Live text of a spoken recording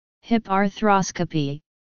Hip arthroscopy,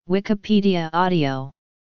 Wikipedia audio.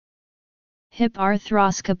 Hip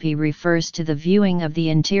arthroscopy refers to the viewing of the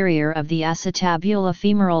interior of the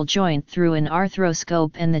acetabulofemoral joint through an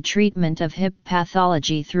arthroscope and the treatment of hip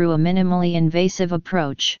pathology through a minimally invasive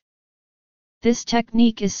approach. This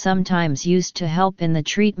technique is sometimes used to help in the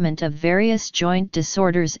treatment of various joint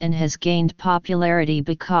disorders and has gained popularity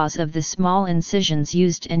because of the small incisions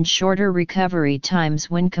used and shorter recovery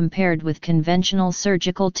times when compared with conventional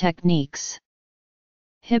surgical techniques.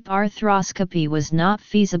 Hip arthroscopy was not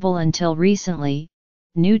feasible until recently.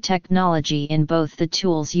 New technology in both the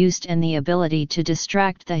tools used and the ability to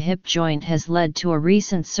distract the hip joint has led to a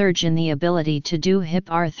recent surge in the ability to do hip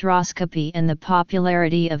arthroscopy and the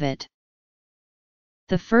popularity of it.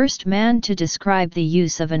 The first man to describe the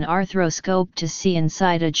use of an arthroscope to see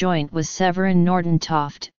inside a joint was Severin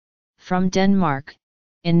Nordentoft, from Denmark,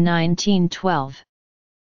 in 1912.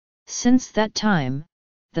 Since that time,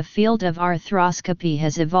 the field of arthroscopy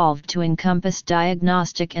has evolved to encompass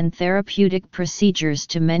diagnostic and therapeutic procedures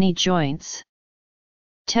to many joints.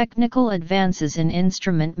 Technical advances in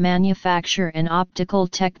instrument manufacture and optical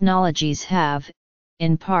technologies have,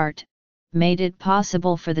 in part, made it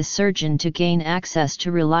possible for the surgeon to gain access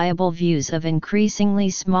to reliable views of increasingly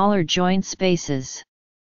smaller joint spaces.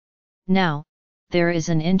 Now, there is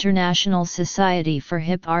an international society for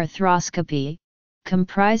hip arthroscopy,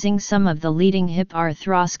 comprising some of the leading hip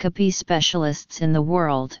arthroscopy specialists in the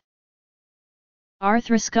world.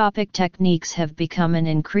 Arthroscopic techniques have become an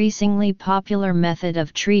increasingly popular method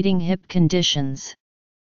of treating hip conditions.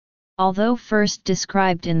 Although first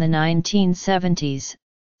described in the 1970s,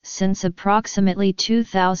 since approximately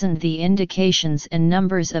 2000 the indications and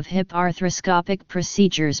numbers of hip arthroscopic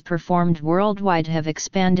procedures performed worldwide have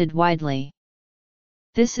expanded widely.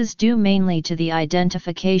 This is due mainly to the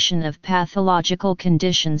identification of pathological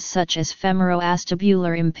conditions such as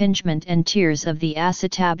femoroacetabular impingement and tears of the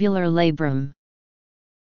acetabular labrum.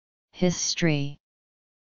 History.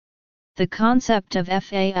 The concept of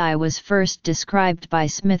FAI was first described by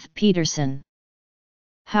Smith Peterson.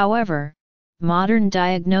 However, modern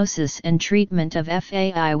diagnosis and treatment of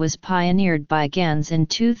FAI was pioneered by Gans in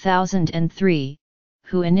 2003,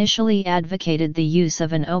 who initially advocated the use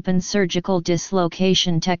of an open surgical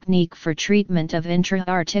dislocation technique for treatment of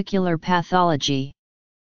intra-articular pathology.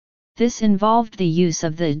 This involved the use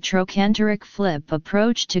of the trochanteric flip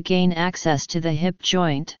approach to gain access to the hip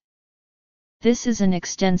joint. This is an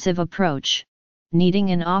extensive approach,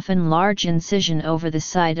 needing an often large incision over the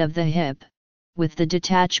side of the hip, with the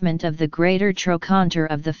detachment of the greater trochanter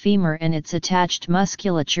of the femur and its attached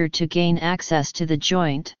musculature to gain access to the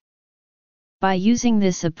joint. By using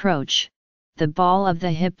this approach, the ball of the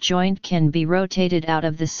hip joint can be rotated out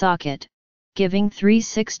of the socket, giving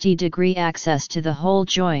 360-degree access to the whole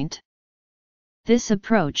joint. This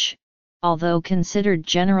approach, although considered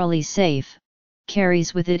generally safe,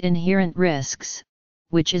 carries with it inherent risks,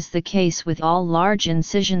 which is the case with all large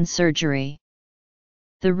incision surgery.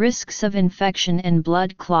 The risks of infection and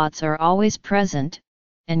blood clots are always present,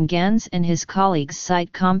 and Gans and his colleagues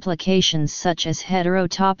cite complications such as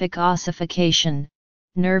heterotopic ossification,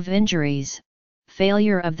 nerve injuries,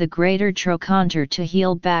 failure of the greater trochanter to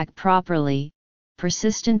heal back properly,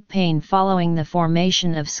 persistent pain following the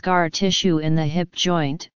formation of scar tissue in the hip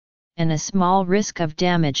joint, and a small risk of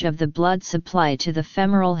damage of the blood supply to the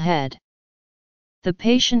femoral head. The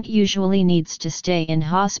patient usually needs to stay in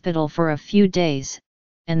hospital for a few days,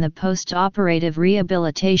 and the post-operative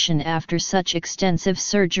rehabilitation after such extensive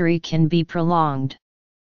surgery can be prolonged.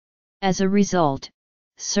 As a result,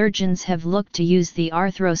 surgeons have looked to use the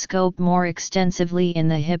arthroscope more extensively in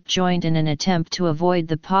the hip joint in an attempt to avoid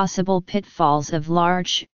the possible pitfalls of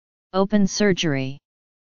large, open surgery.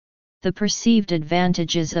 The perceived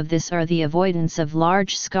advantages of this are the avoidance of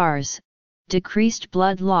large scars, decreased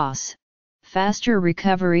blood loss, faster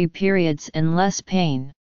recovery periods and less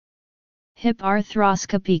pain. Hip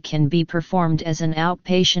arthroscopy can be performed as an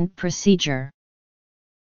outpatient procedure.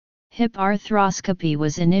 Hip arthroscopy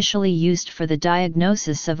was initially used for the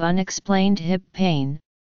diagnosis of unexplained hip pain,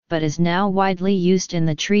 but is now widely used in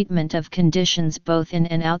the treatment of conditions both in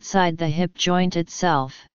and outside the hip joint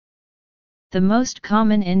itself. The most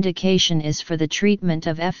common indication is for the treatment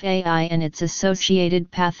of FAI and its associated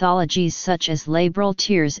pathologies such as labral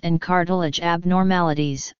tears and cartilage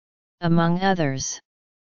abnormalities, among others.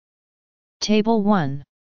 Table 1.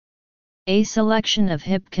 A selection of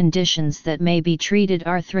hip conditions that may be treated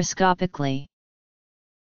arthroscopically.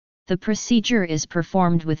 The procedure is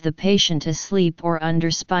performed with the patient asleep or under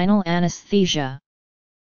spinal anesthesia.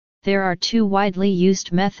 There are two widely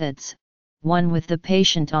used methods, one with the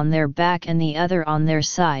patient on their back and the other on their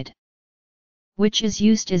side. which is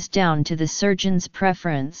used is down to the surgeon's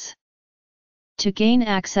preference. To gain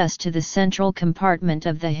access to the central compartment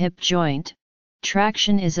of the hip joint,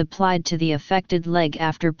 traction is applied to the affected leg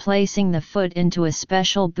after placing the foot into a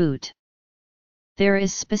special boot. There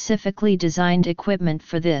is specifically designed equipment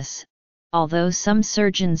for this, although some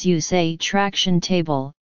surgeons use a traction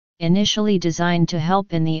table, initially designed to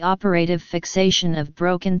help in the operative fixation of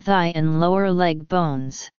broken thigh and lower leg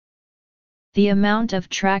bones. The amount of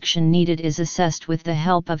traction needed is assessed with the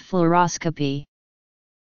help of fluoroscopy.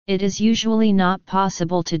 It is usually not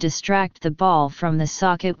possible to distract the ball from the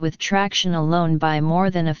socket with traction alone by more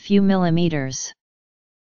than a few millimeters.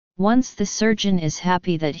 Once the surgeon is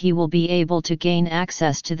happy that he will be able to gain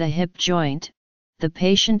access to the hip joint, the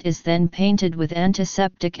patient is then painted with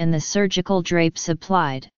antiseptic and the surgical drapes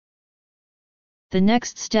applied. The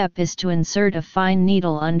next step is to insert a fine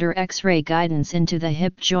needle under X-ray guidance into the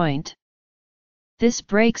hip joint. This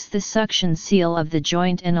breaks the suction seal of the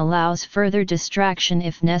joint and allows further distraction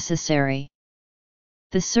if necessary.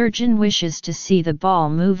 The surgeon wishes to see the ball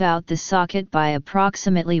move out the socket by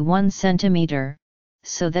approximately 1 cm,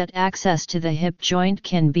 so that access to the hip joint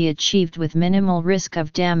can be achieved with minimal risk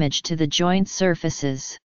of damage to the joint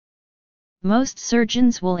surfaces. Most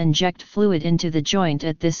surgeons will inject fluid into the joint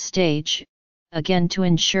at this stage, again to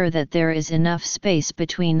ensure that there is enough space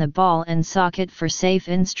between the ball and socket for safe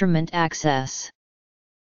instrument access.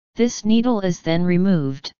 This needle is then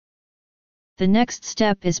removed. The next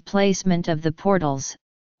step is placement of the portals,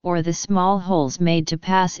 or the small holes made to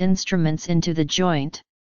pass instruments into the joint.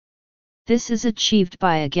 This is achieved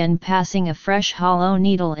by again passing a fresh hollow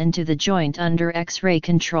needle into the joint under X-ray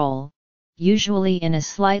control, usually in a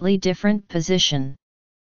slightly different position.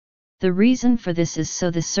 The reason for this is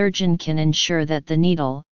so the surgeon can ensure that the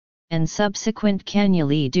needle, and subsequent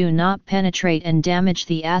cannulae do not penetrate and damage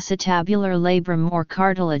the acetabular labrum or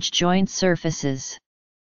cartilage joint surfaces.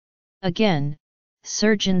 Again,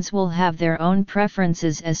 surgeons will have their own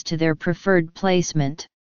preferences as to their preferred placement.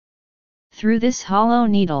 Through this hollow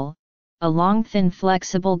needle, a long thin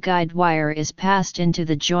flexible guide wire is passed into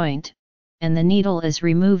the joint, and the needle is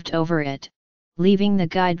removed over it, leaving the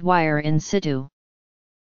guide wire in situ.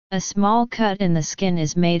 A small cut in the skin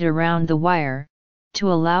is made around the wire,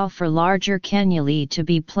 to allow for larger cannulae to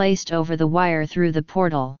be placed over the wire through the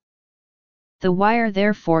portal. The wire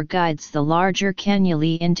therefore guides the larger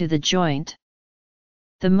cannulae into the joint.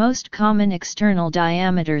 The most common external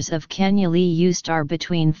diameters of cannulae used are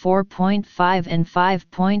between 4.5 and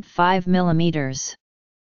 5.5 mm.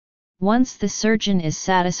 Once the surgeon is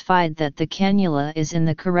satisfied that the cannula is in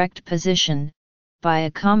the correct position, by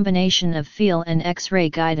a combination of feel and X-ray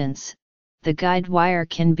guidance, the guide wire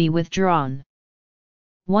can be withdrawn.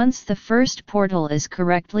 Once the first portal is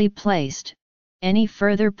correctly placed, any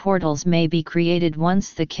further portals may be created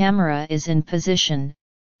once the camera is in position,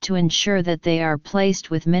 to ensure that they are placed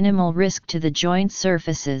with minimal risk to the joint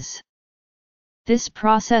surfaces. This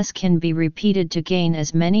process can be repeated to gain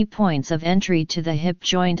as many points of entry to the hip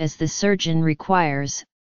joint as the surgeon requires,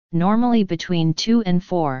 normally between 2 and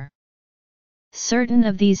 4. Certain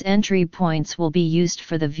of these entry points will be used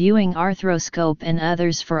for the viewing arthroscope and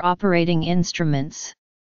others for operating instruments.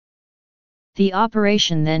 The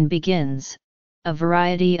operation then begins, a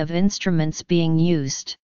variety of instruments being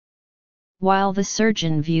used. While the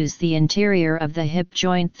surgeon views the interior of the hip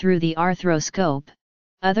joint through the arthroscope,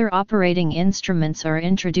 other operating instruments are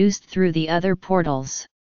introduced through the other portals.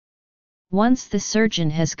 Once the surgeon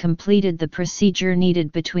has completed the procedure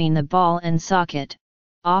needed between the ball and socket,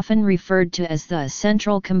 often referred to as the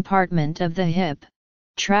central compartment of the hip,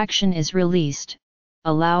 traction is released,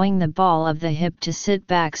 allowing the ball of the hip to sit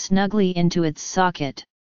back snugly into its socket.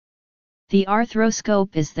 The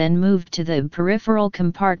arthroscope is then moved to the peripheral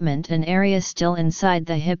compartment, an area still inside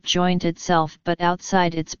the hip joint itself but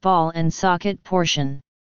outside its ball and socket portion.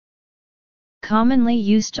 Commonly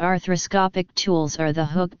used arthroscopic tools are the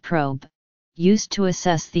hook probe, used to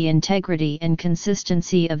assess the integrity and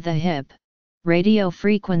consistency of the hip,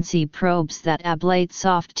 radiofrequency probes that ablate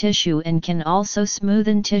soft tissue and can also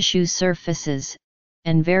smoothen tissue surfaces,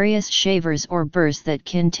 and various shavers or burrs that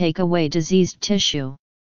can take away diseased tissue.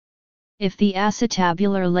 If the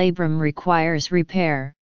acetabular labrum requires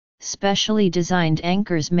repair, specially designed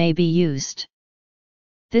anchors may be used.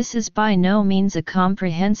 This is by no means a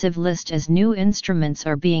comprehensive list as new instruments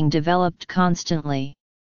are being developed constantly.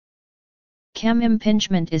 Cam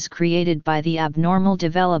impingement is created by the abnormal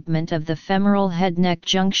development of the femoral head-neck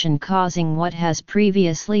junction causing what has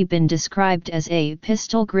previously been described as a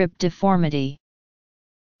pistol grip deformity.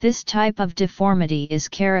 This type of deformity is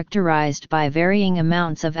characterized by varying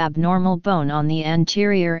amounts of abnormal bone on the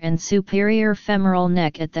anterior and superior femoral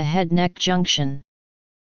neck at the head-neck junction.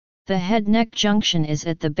 The head-neck junction is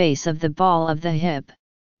at the base of the ball of the hip,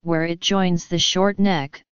 where it joins the short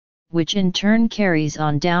neck, which in turn carries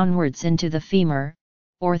on downwards into the femur,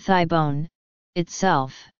 or thigh bone,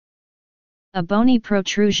 itself. A bony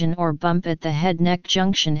protrusion or bump at the head-neck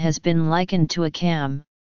junction has been likened to a cam,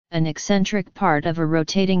 an eccentric part of a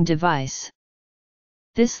rotating device.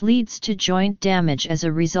 This leads to joint damage as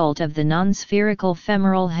a result of the non-spherical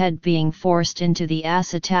femoral head being forced into the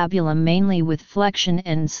acetabulum mainly with flexion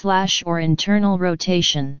and/or internal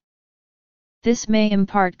rotation. This may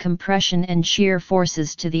impart compression and shear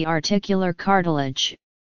forces to the articular cartilage,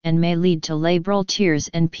 and may lead to labral tears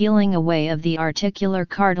and peeling away of the articular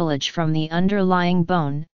cartilage from the underlying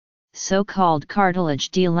bone, so-called cartilage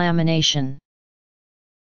delamination.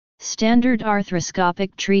 Standard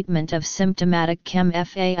arthroscopic treatment of symptomatic chem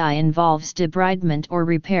FAI involves debridement or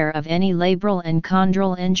repair of any labral and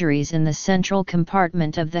chondral injuries in the central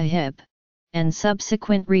compartment of the hip, and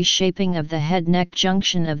subsequent reshaping of the head-neck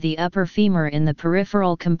junction of the upper femur in the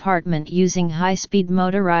peripheral compartment using high-speed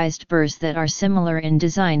motorized burrs that are similar in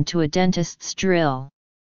design to a dentist's drill.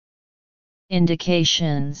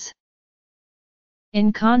 Indications.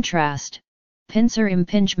 In contrast, pincer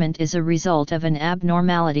impingement is a result of an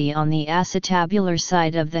abnormality on the acetabular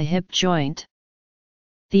side of the hip joint.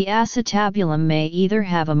 The acetabulum may either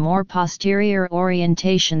have a more posterior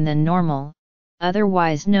orientation than normal,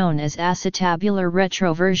 otherwise known as acetabular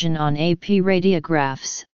retroversion on AP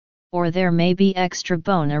radiographs, or there may be extra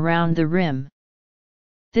bone around the rim.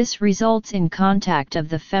 This results in contact of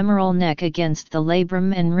the femoral neck against the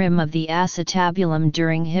labrum and rim of the acetabulum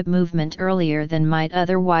during hip movement earlier than might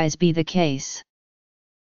otherwise be the case.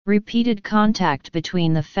 Repeated contact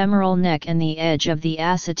between the femoral neck and the edge of the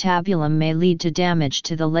acetabulum may lead to damage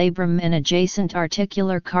to the labrum and adjacent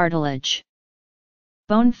articular cartilage.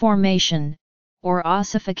 Bone formation, or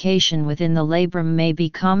ossification within the labrum may be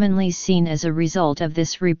commonly seen as a result of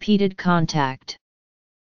this repeated contact.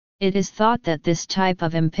 It is thought that this type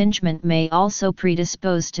of impingement may also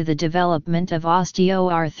predispose to the development of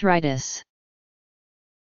osteoarthritis.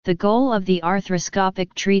 The goal of the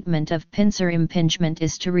arthroscopic treatment of pincer impingement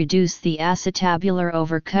is to reduce the acetabular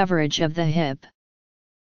overcoverage of the hip.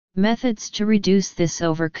 Methods to reduce this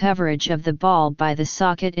overcoverage of the ball by the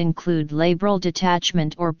socket include labral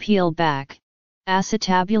detachment or peel back,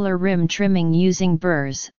 acetabular rim trimming using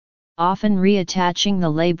burrs, often reattaching the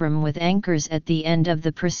labrum with anchors at the end of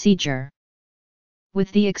the procedure.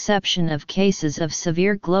 With the exception of cases of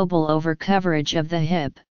severe global overcoverage of the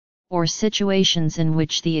hip, or situations in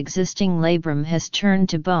which the existing labrum has turned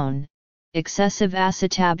to bone, excessive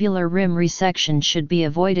acetabular rim resection should be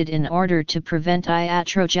avoided in order to prevent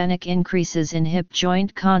iatrogenic increases in hip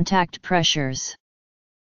joint contact pressures.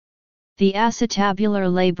 The acetabular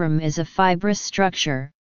labrum is a fibrous structure,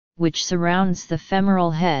 which surrounds the femoral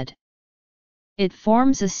head. It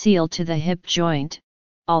forms a seal to the hip joint,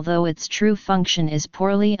 although its true function is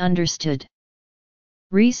poorly understood.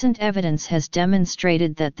 Recent evidence has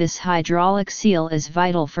demonstrated that this hydraulic seal is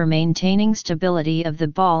vital for maintaining stability of the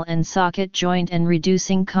ball and socket joint and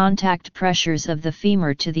reducing contact pressures of the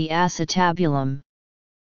femur to the acetabulum.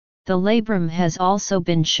 The labrum has also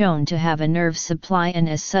been shown to have a nerve supply and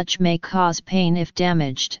as such may cause pain if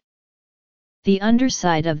damaged. The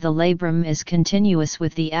underside of the labrum is continuous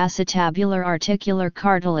with the acetabular articular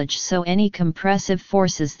cartilage, so any compressive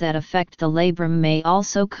forces that affect the labrum may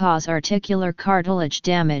also cause articular cartilage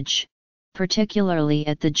damage, particularly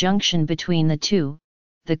at the junction between the two,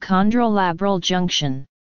 the chondrolabral junction.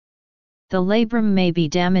 The labrum may be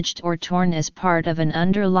damaged or torn as part of an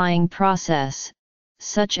underlying process,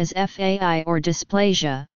 such as FAI or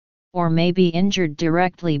dysplasia, or may be injured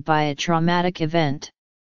directly by a traumatic event.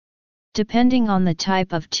 Depending on the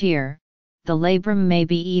type of tear, the labrum may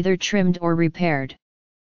be either trimmed or repaired.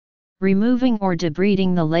 Removing or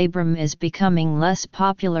debriding the labrum is becoming less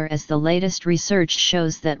popular as the latest research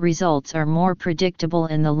shows that results are more predictable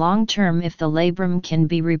in the long term if the labrum can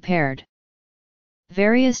be repaired.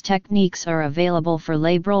 Various techniques are available for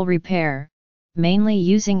labral repair, mainly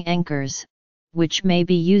using anchors, which may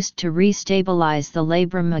be used to restabilize the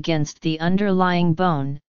labrum against the underlying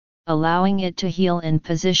bone, allowing it to heal in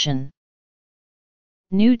position.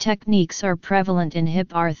 New techniques are prevalent in hip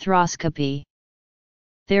arthroscopy.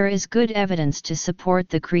 There is good evidence to support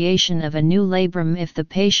the creation of a new labrum if the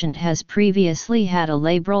patient has previously had a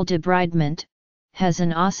labral debridement, has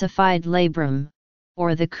an ossified labrum,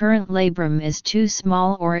 or the current labrum is too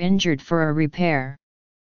small or injured for a repair.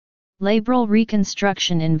 Labral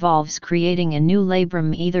reconstruction involves creating a new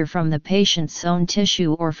labrum either from the patient's own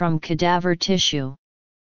tissue or from cadaver tissue.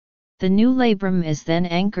 The new labrum is then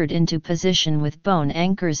anchored into position with bone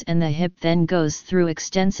anchors and the hip then goes through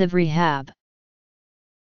extensive rehab.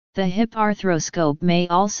 The hip arthroscope may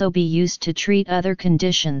also be used to treat other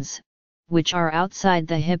conditions, which are outside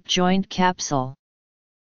the hip joint capsule.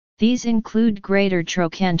 These include greater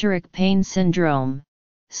trochanteric pain syndrome,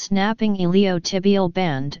 snapping iliotibial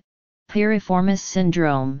band, piriformis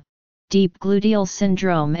syndrome, deep gluteal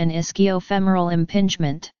syndrome and ischiofemoral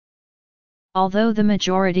impingement. Although the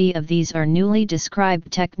majority of these are newly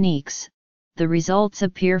described techniques, the results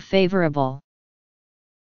appear favorable.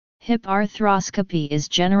 Hip arthroscopy is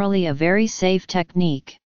generally a very safe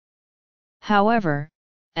technique. However,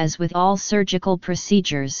 as with all surgical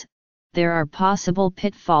procedures, there are possible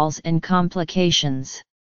pitfalls and complications.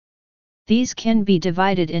 These can be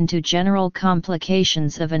divided into general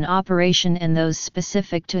complications of an operation and those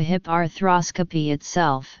specific to hip arthroscopy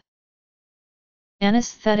itself.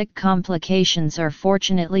 Anesthetic complications are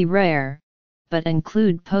fortunately rare, but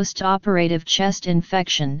include post-operative chest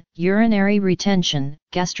infection, urinary retention,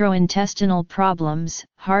 gastrointestinal problems,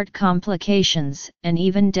 heart complications, and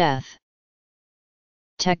even death.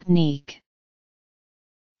 Technique: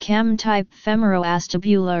 CAM-type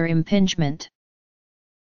femoroacetabular impingement.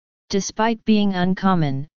 Despite being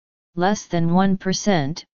uncommon, less than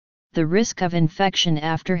 1%, the risk of infection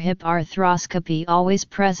after hip arthroscopy always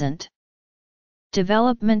present.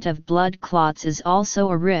 Development of blood clots is also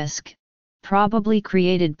a risk, probably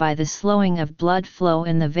created by the slowing of blood flow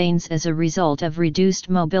in the veins as a result of reduced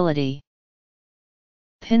mobility.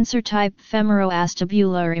 Pincer-type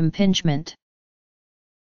femoroacetabular impingement.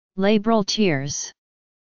 Labral tears.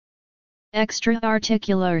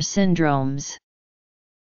 Extra-articular syndromes.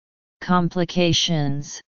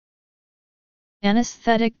 Complications.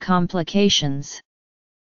 Anesthetic complications.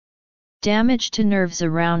 Damage to nerves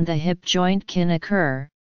around the hip joint can occur,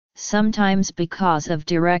 sometimes because of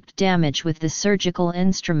direct damage with the surgical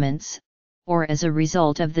instruments, or as a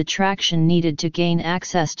result of the traction needed to gain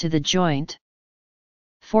access to the joint.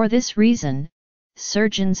 For this reason,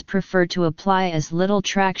 surgeons prefer to apply as little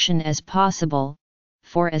traction as possible,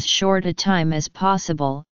 for as short a time as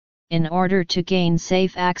possible, in order to gain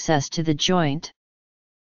safe access to the joint.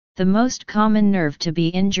 The most common nerve to be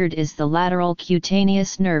injured is the lateral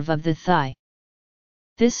cutaneous nerve of the thigh.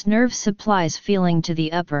 This nerve supplies feeling to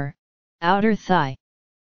the upper, outer thigh.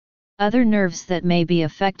 Other nerves that may be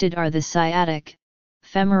affected are the sciatic,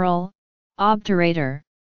 femoral, obturator,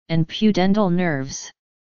 and pudendal nerves.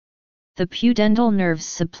 The pudendal nerves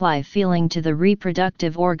supply feeling to the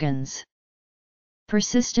reproductive organs.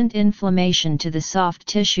 Persistent inflammation to the soft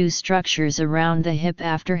tissue structures around the hip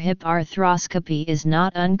after hip arthroscopy is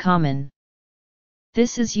not uncommon.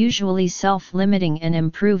 This is usually self-limiting and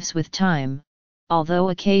improves with time, although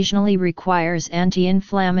occasionally requires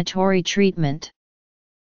anti-inflammatory treatment.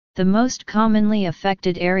 The most commonly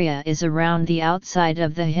affected area is around the outside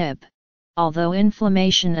of the hip, although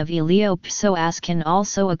inflammation of iliopsoas can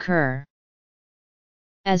also occur.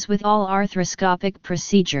 As with all arthroscopic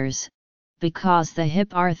procedures, because the hip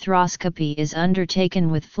arthroscopy is undertaken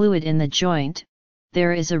with fluid in the joint,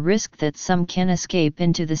 there is a risk that some can escape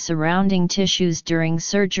into the surrounding tissues during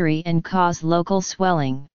surgery and cause local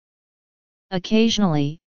swelling.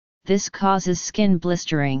 Occasionally, this causes skin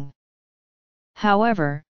blistering.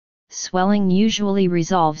 However, swelling usually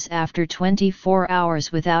resolves after 24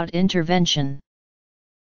 hours without intervention.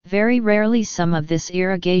 Very rarely some of this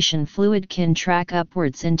irrigation fluid can track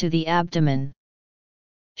upwards into the abdomen.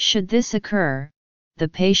 Should this occur, the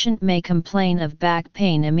patient may complain of back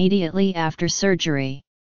pain immediately after surgery.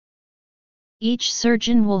 Each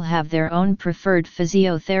surgeon will have their own preferred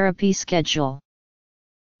physiotherapy schedule.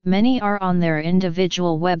 Many are on their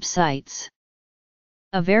individual websites.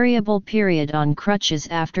 A variable period on crutches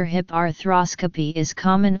after hip arthroscopy is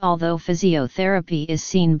common, although physiotherapy is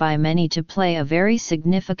seen by many to play a very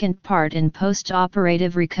significant part in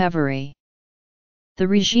post-operative recovery. The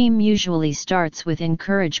regime usually starts with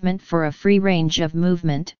encouragement for a free range of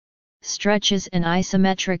movement, stretches and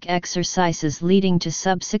isometric exercises leading to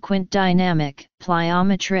subsequent dynamic,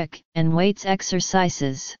 plyometric, and weights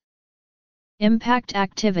exercises. Impact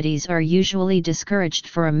activities are usually discouraged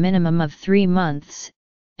for a minimum of 3 months,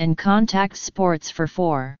 and contact sports for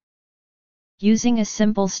 4. Using a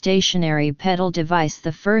simple stationary pedal device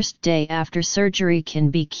the first day after surgery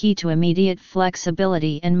can be key to immediate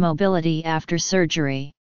flexibility and mobility after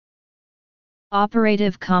surgery.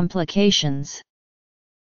 Operative complications.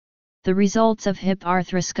 The results of hip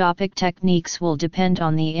arthroscopic techniques will depend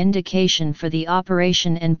on the indication for the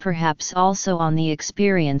operation and perhaps also on the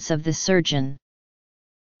experience of the surgeon.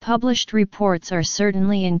 Published reports are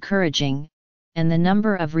certainly encouraging, and the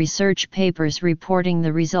number of research papers reporting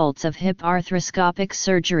the results of hip arthroscopic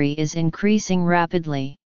surgery is increasing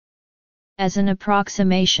rapidly. As an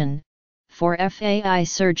approximation, for FAI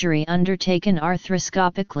surgery undertaken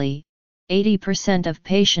arthroscopically, 80% of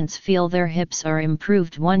patients feel their hips are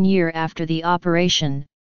improved 1 year after the operation,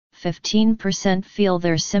 15% feel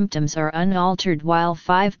their symptoms are unaltered while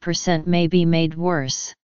 5% may be made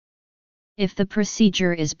worse. If the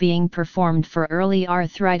procedure is being performed for early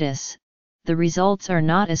arthritis, the results are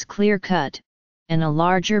not as clear-cut, and a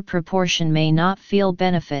larger proportion may not feel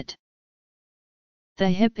benefit. The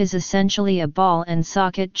hip is essentially a ball and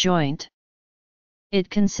socket joint. It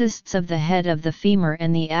consists of the head of the femur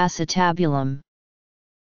and the acetabulum.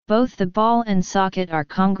 Both the ball and socket are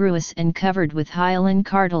congruous and covered with hyaline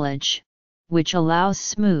cartilage, which allows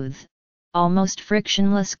smooth, almost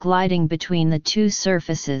frictionless gliding between the two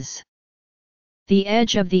surfaces. The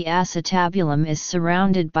edge of the acetabulum is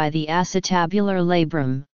surrounded by the acetabular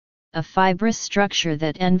labrum, a fibrous structure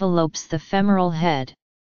that envelopes the femoral head.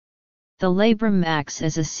 The labrum acts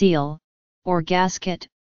as a seal, or gasket,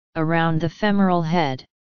 around the femoral head.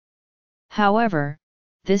 However,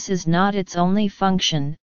 this is not its only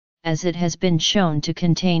function, as it has been shown to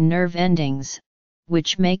contain nerve endings,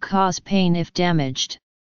 which may cause pain if damaged.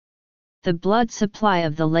 The blood supply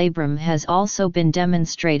of the labrum has also been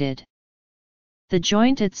demonstrated. The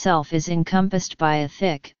joint itself is encompassed by a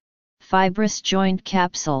thick, fibrous joint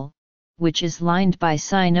capsule, which is lined by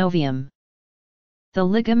synovium. The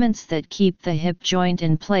ligaments that keep the hip joint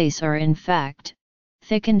in place are in fact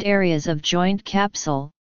thickened areas of joint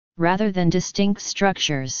capsule, rather than distinct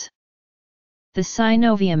structures. The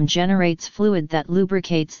synovium generates fluid that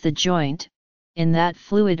lubricates the joint. In that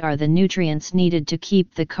fluid are the nutrients needed to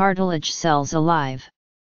keep the cartilage cells alive.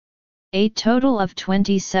 A total of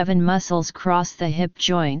 27 muscles cross the hip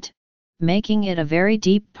joint, making it a very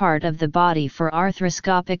deep part of the body for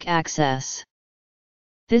arthroscopic access.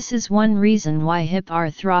 This is one reason why hip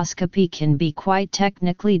arthroscopy can be quite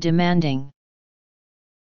technically demanding.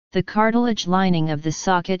 The cartilage lining of the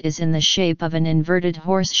socket is in the shape of an inverted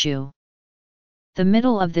horseshoe. The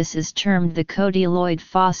middle of this is termed the cotioid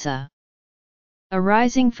fossa.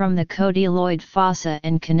 Arising from the cotioid fossa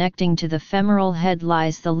and connecting to the femoral head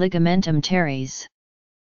lies the ligamentum teres.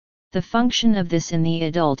 The function of this in the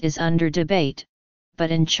adult is under debate,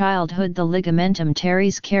 but in childhood the ligamentum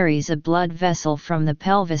teres carries a blood vessel from the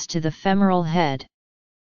pelvis to the femoral head.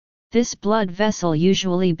 This blood vessel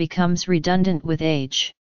usually becomes redundant with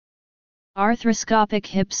age. Arthroscopic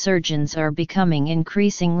hip surgeons are becoming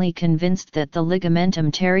increasingly convinced that the ligamentum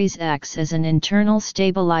teres acts as an internal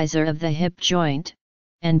stabilizer of the hip joint,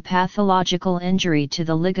 and pathological injury to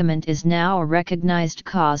the ligament is now a recognized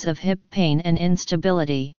cause of hip pain and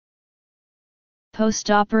instability.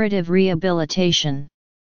 Postoperative rehabilitation.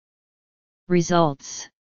 Results.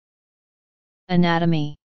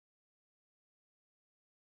 Anatomy.